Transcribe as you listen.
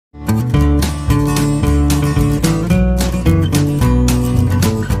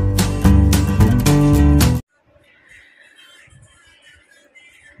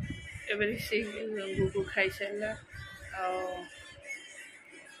ऋषि गुगु खाई सारा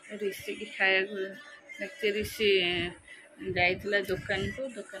ऋषि की खाया देखते ऋषि जाइला दुकान को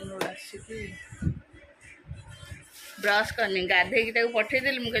दुकान आसिक ब्रश करनी गाधे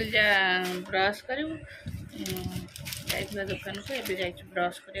पठेदेली मुझे जा ब्रश कर जाइला दुकान को एवं जा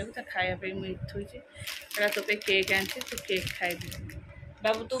ब्रश करा खायापी मुझे थोड़ी तो पे केक आनी तू केक खाइबू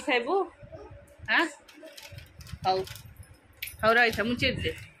बाबू तू खाइबू हाँ हौ हौ रही था मुझे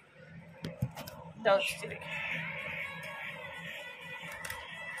दे जाऊँ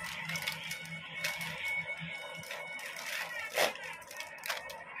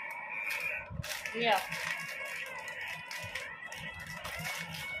या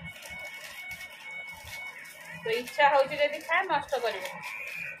तो इच्छा हो खाए नष्ट कर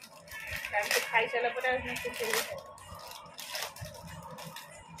खाई सारा पर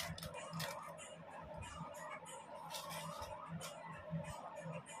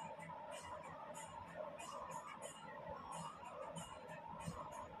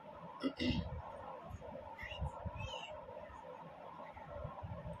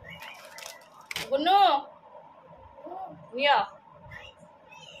गुन्नू निया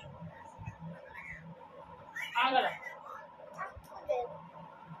आगला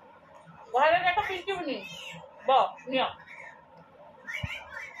घर जाक पिंचुनी ब निया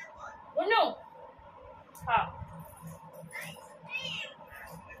गुन्नू हाँ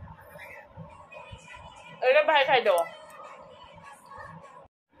एटा भाई खाईदेव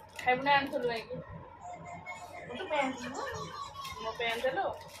खाइबना आंसर नहीं मो पे आनदेलो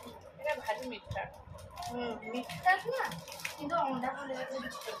एटा भारी मीठा मीठा ना किंतु अंडा पले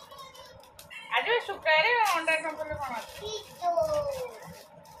आज शुक्रारे अंडा पले कौन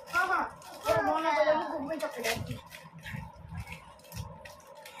हाँ हाँ मोना बोले मु घुमे चकलेट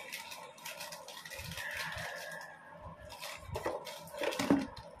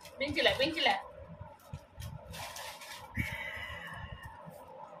बिंचिला बिंचिला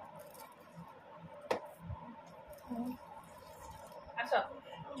आस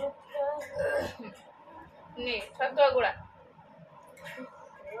नी छतुआ गुड़ा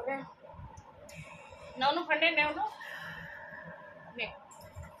नौनु खंडे नौनु ने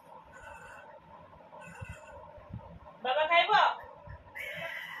बाबा खाइबो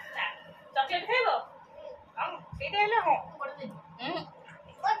चॉकलेट खाइबो हम एटा हेले हो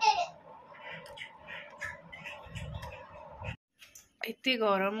एते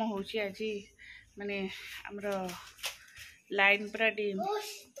गरम होची आज माने हमरो लाइन पूरा डिम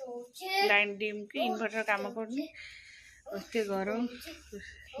लाइन डिम की इन्वर्टर काम करनी एते गरम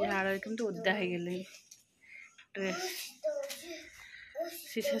झाड़ एकदम ओदा हो गले ड्रेस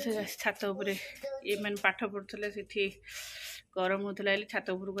शीशा से छात उपरे ये मैंने पाठ पढ़ुले से गरम होता छात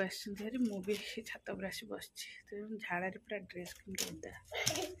उपरको आसरी मुझे छात उपर आसी बस झाड़ा पूरा ड्रेस केमती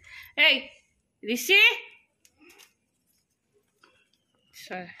ओदा ए ऋषि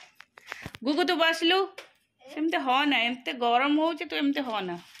गुगु तू बसलु सेमती ह ना एमते गरम हो तू एमती ह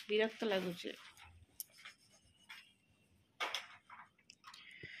ना विरक्त लगुच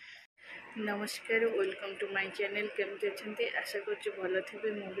नमस्कार वेलकम टू माय चैनल केमती अच्छे आशा कर भल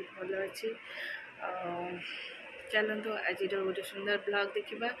थे मु भी भल अच्छी चलते आज गोटे सुंदर ब्लॉग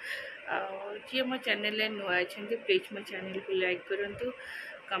देखा जी मो चैनल नुआ अच्छा प्लीज मो चैनल को लाइक करूँ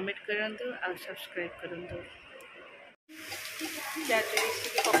कमेंट करूँ और सब्सक्राइब करूँ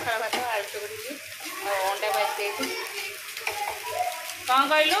पखाड़ भात आलू चकड़ी अंडा भाजी कौन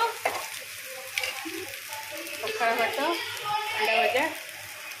कहलु पखाड़ भात अंडा भजा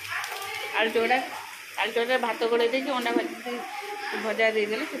आलू चकड़ा भात गोड़े दे अंडा भाजी भजा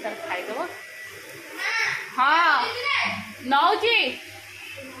देदेले से तार खाईदेव हाँ नौची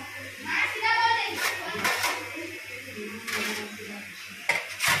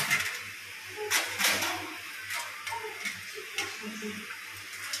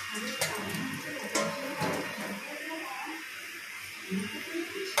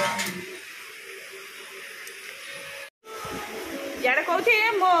यार कौन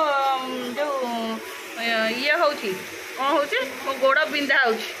मो जो ये हूँ कौन हूँ मो गोड़ बिंधा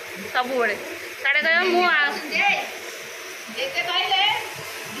हो सब बड़े साढ़े कह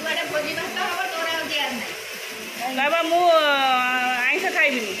मु आईस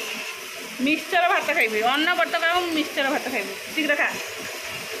खाइबी मिक्सचर भात खाइबी अन्न व्रत कह मिक्सचर भात खाइबी शीघ्र खा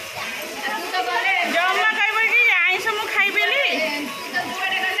जमा कह कि आईस मु खाइबेली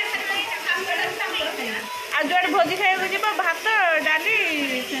आज जो भोजी खाइबा जी भात डाली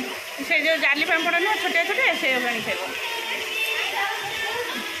से जो जाली पापड़ नुह छोटे छोटे से आनी खाइब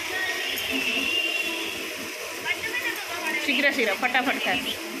शीघ्र शीघ्र फटाफट खा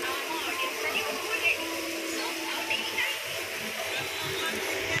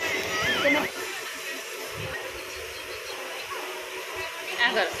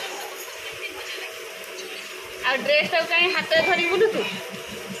आगर आ ड्रेस टाक कहीं हाथ धरी बुलुचु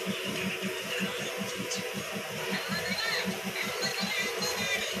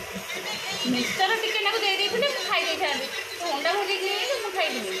मिक्सचर टिके ना दे देइथिले खाई दे थांदी तो अंडा भजी के मु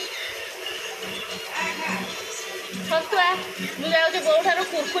खाइलिनी छतुआ मु जाउछे बोउ ठारो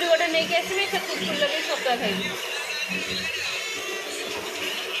कुरकुरी गोटे नै के आसीबे से कुरकुरी लगे छतुआ खाइबी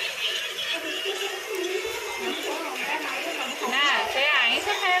ना से आइंस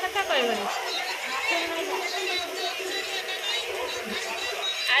खाया कथा कहबनी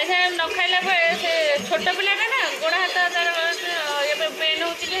आज न खाइला से छोट पिलाटा ना गोड़ हाथ तार ये पेन हो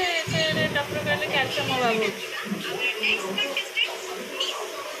डॉक्टर कहले कैल्शियम अभाव हो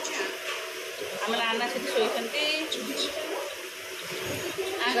आम नाना से शोती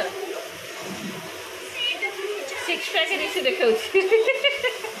आगर 6 पैक ऋषि देखा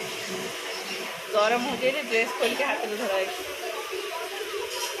गरम हो जाए ड्रेस खोल के हाथ में धरा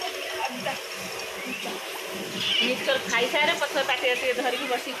मिक्सचर खाई सारे पथर पाटे धरिकी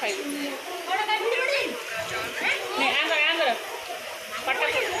बस खाइ आंगर पटा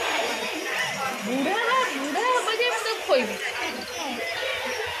बुढ़ा बुढ़ा बजे तो खोइबी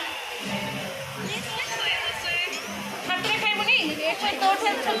हाथ में खाइबनी तो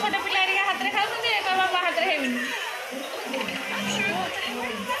छोट छोट पिला हाथ में खाऊ बाबा हाथ में खाइबनी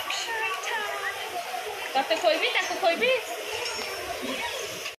तते खोइबी ताको खोइबी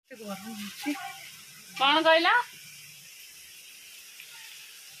कौन कहला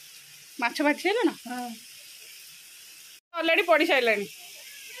माछ भाजी है ना ऑलरेडी पड़ी सारे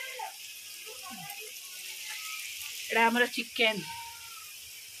एटा हमर चिकेन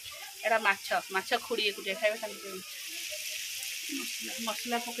एटा माछ माछ खुड़ी एकुटिया खाइबे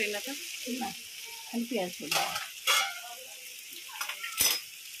मसला पकईना तो खाली प्याज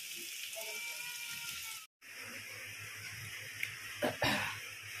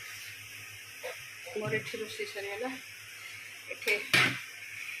मोर एठी रोषे सरीगला एठे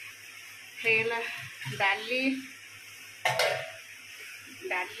हेला डाली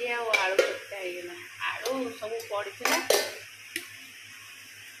डाली आलू चकटा होगा आलू सब पड़ी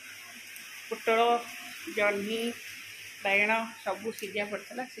पोटल जह्नी बैगण सब सीझा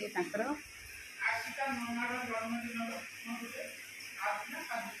पड़ता सी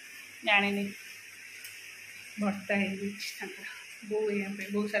जानी भर्ता बो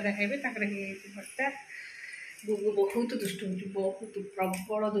बो सादा खाइबे भर्ता गुगु बहुत दुष्ट हो बहुत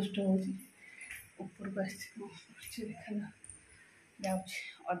प्रबल दुष्ट हो ऊपर को देखा जाऊँ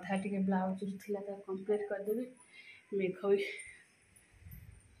अधा टे ब्लाउज थी कम्प्लीट करदेवी मेघ भी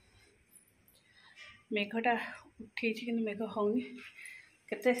मेघटा उठी कि मेघ होनी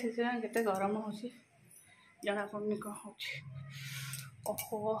केते सीजन केते गरम हो जना पड़नी कौन हो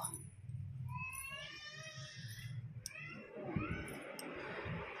ओहो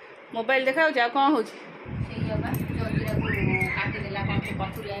मोबाइल देखा कौन हो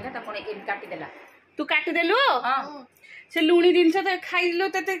तू काटिदेलु से लुणी जिनस तो खाइलु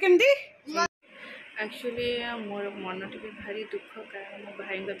ते केमती एक्चुअली मोर मन टे भारी दुख कारण मो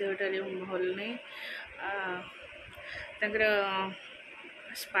भाई देहटा भल नहीं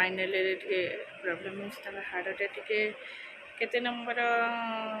स्पाइनल प्रॉब्लम हाड़टा टे नंबर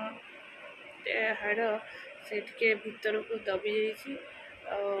हाड़ से भीतर को दबी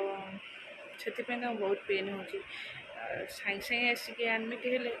जाती बहुत पेन हो साइंग साइंग आसिक एडमिट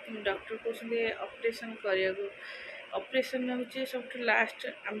हेले डॉक्टर कहते ऑपरेशन करने ऑपरेशन हूँ सब लास्ट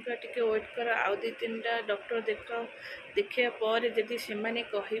आमको टे वेट कर आउ 2-3टा डॉक्टर देखा पर जदि से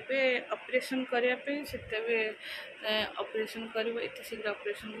कहे ऑपरेशन करने ऑपरेशन कर शीघ्र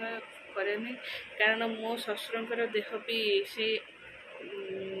ऑपरेशन करे नहीं कारण मो ससुर देह भी से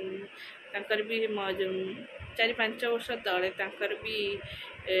भी 4-5 वर्ष तले भी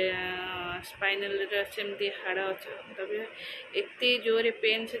स्पाइनल सेमती हाड़ तब एत जोर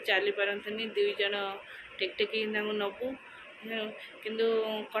पेन से चली पारती 2 जन टेक नबू किंतु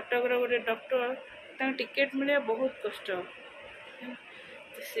कटक गोटे डॉक्टर टिकेट मिले बहुत कष्ट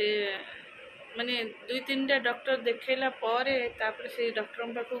से माने 2-3टा डॉक्टर देखला तापर से डॉक्टर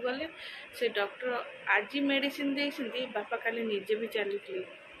पाक गले से डॉक्टर आज मेडिसिन देती बापा काली निजे भी चली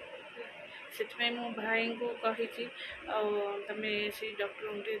से मो भाई को कही तमें से डॉक्टर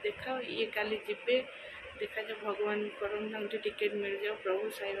देखाओ ये काली जीवे देखा जो भगवान कर टिकेट मिल जाओ प्रभु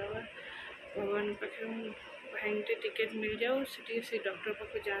साई बाबा भगवान पाखे भाई टिकेट मिल जाओ से डॉक्टर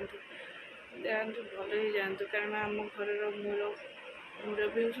पाक जातु भल ही जातु कारण आम घर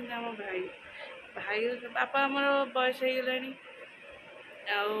मुरबी होती आम भाई भाई बापा आमर बयस हो गला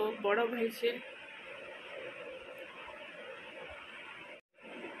बड़ भाई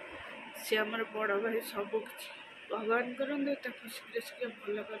सी आमर बड़ भाई सब भगवान करନ୍ତୁ ତାକୁ ଶୀଘ୍ର ଶୀଘ୍ର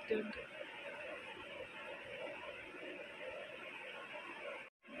ଭଲ କରିଦିଅନ୍ତୁ।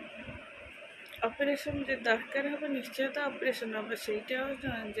 ଅପରେସନ୍ ଯେ ଦରକାର ହେବ ନିଶ୍ଚୟ ତ ଅପରେସନ୍ ହେବ, ସେଇଟା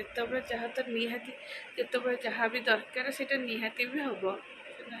ଯେତେବେଳେ ଯାହା ତ ନିହାତି ଯେତେବେଳେ ଯାହା ବି ଦରକାର ସେଇଟା ନିହାତି ବି ହେବ।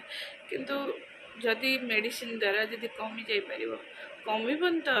 କିନ୍ତୁ ଯଦି ମେଡ଼ିସିନ୍ ଦ୍ୱାରା ଯଦି କମିଯାଇପାରିବ,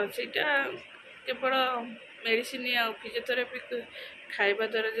 କମିବନି ତ ସେଇଟା କେବଳ ମେଡ଼ିସିନ୍ ଆଉ ଫିଜିଓଥେରାପି ଖାଇବା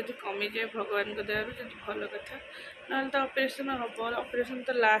ଦ୍ୱାରା ଯଦି କମିଯାଏ ଭଗବାନଙ୍କ ଦୟାରୁ ଯଦି ଭଲ କଥା, ନହେଲେ ତ ଅପରେସନ୍ ହେବ। ଅପରେସନ୍ ତ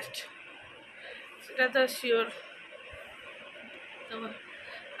ଲାଷ୍ଟ, ସେଇଟା ତ ସିଓର।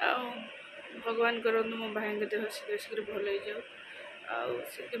 ଆଉ ଭଗବାନ କରନ୍ତୁ ମୋ ଭାଇଙ୍କ ଦେହ ଶୀଘ୍ର ଶୀଘ୍ର ଭଲ ହେଇଯାଉ, ଆଉ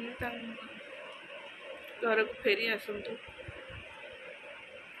ସେ କେମିତି ତାଙ୍କ ଘରକୁ ଫେରି ଆସନ୍ତୁ।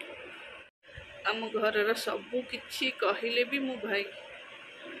 ଆମ ଘରର ସବୁ କିଛି କହିଲେ ବି ମୋ ଭାଇ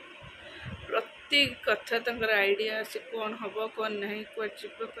ପ୍ରତ୍ୟେକ କଥା ତାଙ୍କର ଆଇଡ଼ିଆ, ସେ କ'ଣ ହେବ କ'ଣ ନାହିଁ, କୁଆଡ଼େ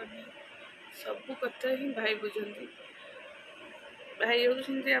ଯିବ କ'ଣ ନାହିଁ, ସବୁ କଥା ହିଁ ଭାଇ ବୁଝନ୍ତି। ଭାଇ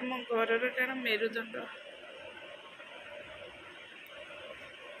ହେଉଛନ୍ତି ଆମ ଘରର କାରଣ ମେରୁଦଣ୍ଡ।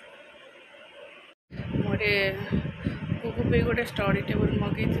 ଗୋଟେ ଗୁଗୁ ପାଇଁ ଗୋଟେ ଷ୍ଟଡି ଟେବୁଲ୍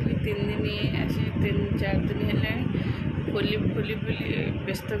ମଗେଇଥିଲି, 3 ଦିନ ଆସି 3-4 ଦିନ ହେଲାଣି ଖୋଲି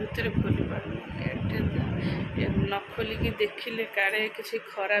ବ୍ୟସ୍ତ ଭିତରେ ଖୋଲି ପାରୁନି। ନ ଖୋଲିକି ଦେଖିଲେ କାଳେ କିଛି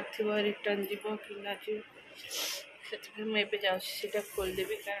ଖରାପ ଥିବ, ରିଟର୍ନ ଯିବ କି ନ ଯିବ, ସେଥିପାଇଁ ମୁଁ ଏବେ ଯାଉଛି ସେଇଟା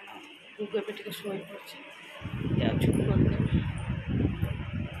ଖୋଲିଦେବି। କାରଣ ଗୁଗୁ ଏବେ ଟିକେ ଶୋଇପଡ଼ିଛି, ଯାଉଛି ଖୋଲିଦେବି।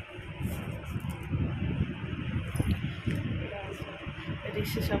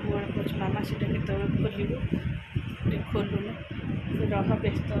 ରିସି ସବୁବେଳେ କହୁଛି ମାମା ସେଇଟା କେତେବେଳେ ଖୋଲିବୁ, ଟିକେ ଖୋଲୁନୁ, ରହ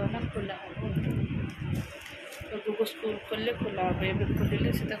ବ୍ୟସ୍ତ ନା ଖୋଲା ହେବ। ଗୁଗୁ ସ୍କୁଲ ଖୋଲିଲେ ଖୋଲା ହେବ, ଏବେ ଖୋଲିଲେ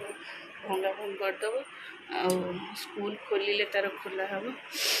ସେ ତାକୁ ଭଙ୍ଗା ଭଙ୍ଗି କରିଦେବ, ଆଉ ସ୍କୁଲ ଖୋଲିଲେ ତାର ଖୋଲା ହେବ।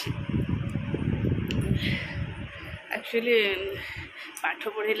 ଆକ୍ଚୁଆଲି ପାଠ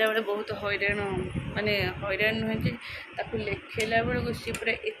ପଢ଼େଇଲା ବେଳେ ବହୁତ ହଇରାଣ, ମାନେ ହଇରାଣ ନୁହେଁ ଯେ ତାକୁ ଲେଖେଇଲା ବେଳକୁ ସିଏ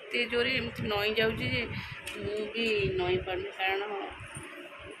ପୁରା ଏତେ ଜୋରେ ଏମିତି ନଇଁ ଯାଉଛି ଯେ ମୁଁ ବି ନଇଁ ପାରୁନି। କାରଣ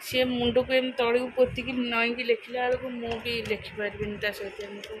ସିଏ ମୁଣ୍ଡକୁ ଏମିତି ତଳକୁ ପୋତିକି ନଈଁକି ଲେଖିଲା ବେଳକୁ ମୁଁ ବି ଲେଖିପାରିବିନି ତା ସହିତ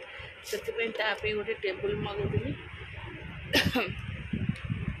ଏମିତି। ସେଥିପାଇଁ ତା ପାଇଁ ଗୋଟେ ଟେବୁଲ୍ ମଗେଇଥିଲି,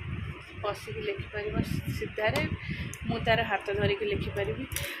 ବସିକି ଲେଖିପାରିବ ସିଧାରେ, ମୁଁ ତାର ହାତ ଧରିକି ଲେଖିପାରିବି।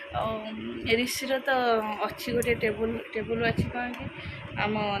 ଆଉ ରିସିର ତ ଅଛି ଗୋଟେ ଟେବୁଲ୍ ଅଛି, କ'ଣ କି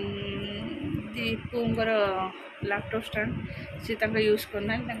ଆମ ଦୀପୁଙ୍କର ଲ୍ୟାପଟପ୍ ଷ୍ଟାଣ୍ଡ, ସେ ତାଙ୍କ ୟୁଜ୍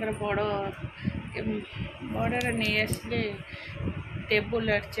କରୁନାହାନ୍ତି, ତାଙ୍କର ବଡ଼ର ନେଇ ଆସିଲେ ଟେବୁଲ୍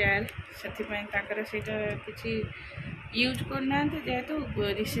ଆଉ ଚେୟାର, ସେଥିପାଇଁ ତାଙ୍କର ସେଇଟା କିଛି ୟୁଜ୍ କରୁନାହାନ୍ତି। ଯେହେତୁ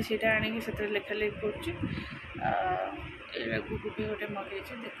ରିସି ସେଇଟା ଆଣିକି ସେଥିରେ ଲେଖାଲେଖି କରୁଛି। ଏଇଟା ଗୁଗୁ ବି ଗୋଟେ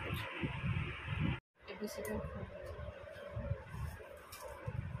ମଗେଇଛି, ଦେଖୁଛି ଏବେ ସେଇଟା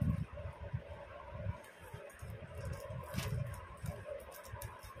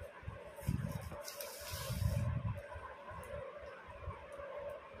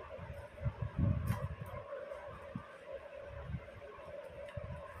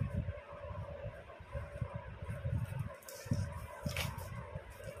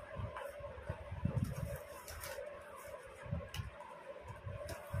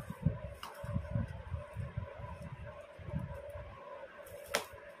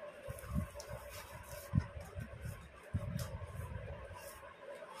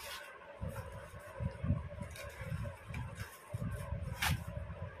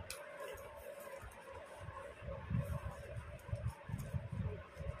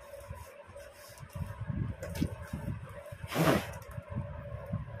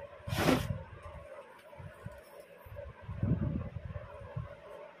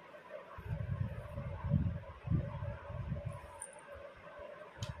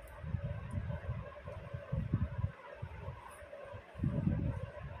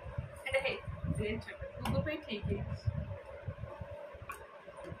ଗୁଗୁ ପାଇଁ ଠିକ୍ ହେଇଛି।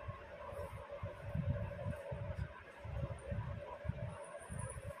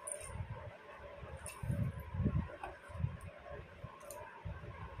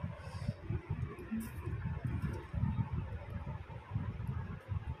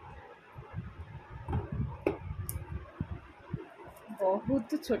 ବହୁତ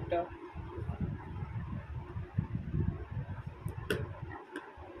ଛୋଟ।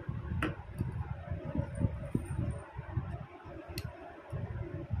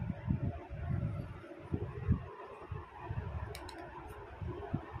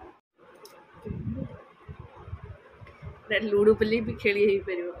 ଲୁଡ଼ୁ ପଲି ବି ଖେଳି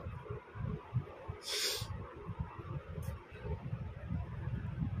ହେଇପାରିବ।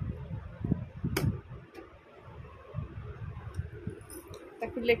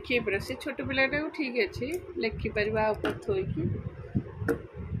 ତାକୁ ଲେଖି ପାରିବ, ସେ ଛୋଟ ପିଲାଟାକୁ ଠିକ୍ ଅଛି, ଲେଖିପାରିବା ଉପରେ ଥୋଇକି।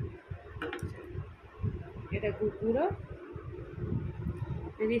 एटा गुगुर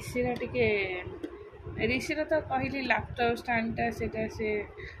ऋषिर टिके ऋषिर तो कहली लैपटॉप स्टैंडटा सेटा से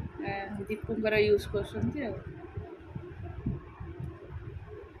दीपुंकर यूज कर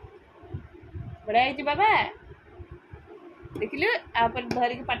बड़ा है बाबा देखिलु आप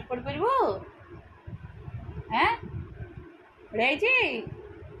धरिक पाठ पढ़ पार हाँ बड़ा है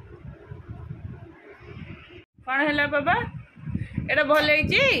कौन है बाबा एटा भल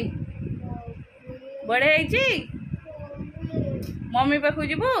है बढ़िया है मम्मी पाखु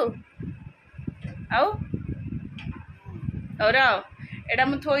जीवु आउ और एटा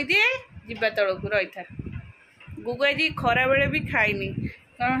मु थोई दिए जीवा तलक रही था गुगु आज खरा बेले भी खाइनी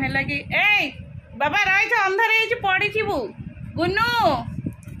कौन है कि ए बाबा रही था अंधार पड़ी थी गुनु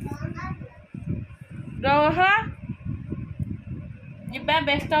रह जीवा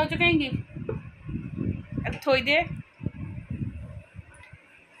व्यस्त हो कहीं थोई दे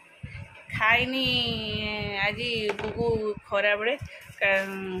खाइनी आज गुगु खरा बेले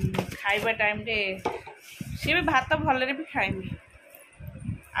खाइबा टाइम रे सी भी भात भल भी खाएनी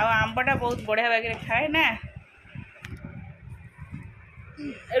आंबटा बहुत बढ़िया बागे खाए ना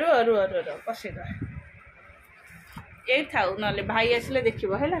रुह रुह रुह रुह पशे यही थाऊ ना भाई आसले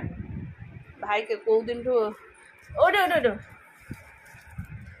देखिबो है भाई के कौ दिन रो ओडो ओडो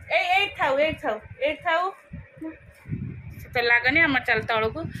ए थाऊ तो लागनी आम चल तल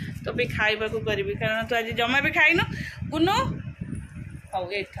को तो भी खाइबा को करी कारण तू आज जमा भी खाइनु गुनु हाउ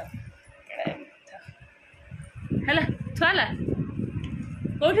ए था हैला थला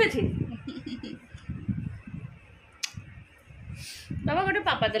कोठी छी बाबा गोटे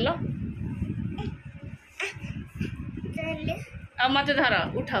पापा देलो आ मत धर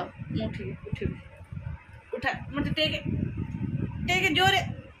उठाओ मुठी उठी उठा मत टेके टेके जोरे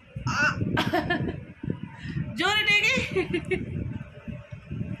जोरे टेके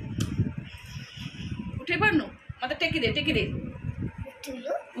उठे पारनु मत टेकी दे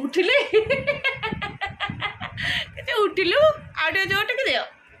उठिले केते उठिलु आडे जो टेकी दे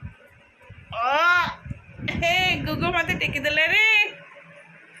हे गुगु मत टेकी देले रे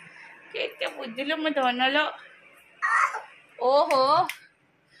केते बुझिलु म धनलो ओहो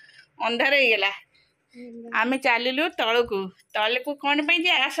अंधार हो गला आमे चलिलु तलकू तलकू कौन पे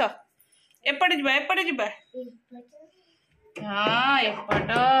जे आस एपटे जा हाँ एपट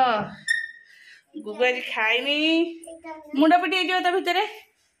गुगु आज खाइनी मुंडा पिटी जो ता भितर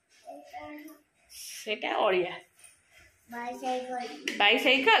सेटा ओलिया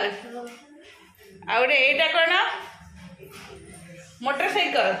बाइसाइकल आउटे एटा कोन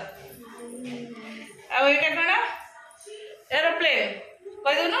मोटरसाइकल आउ एटा कोन एरोप्लेन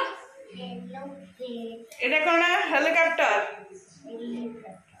कह दो ना एटा कोन हेलीकॉप्टर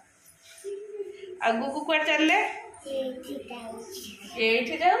आ गुगु को चलले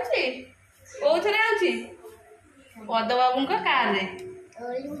एठी जाउची कोथरे आउची पद बाबू का कार रे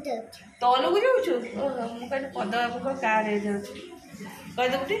तलू को जाउछु ओहो मु कहले पद बाबू का कार रे जाउची कह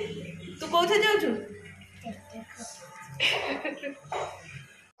दउटी तू कोथे जाउछु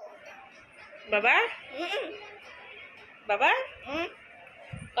बाबा बाबा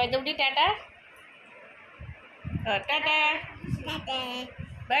कह दउटी टाटा टाटा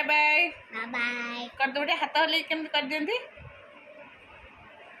बाय बाय कर दउटी हाथ हले केम कर दियंती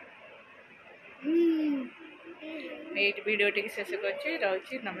वीडियो टी शेष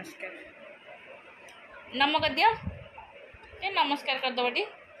कर नमस्कार नम कर दियो ये नमस्कार कर दबटी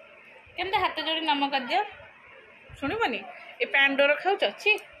केमते हाथ जोड़ी नम कर दियो शुणबनी ए पैन डोर खाऊच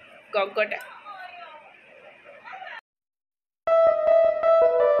अच्छी गगटा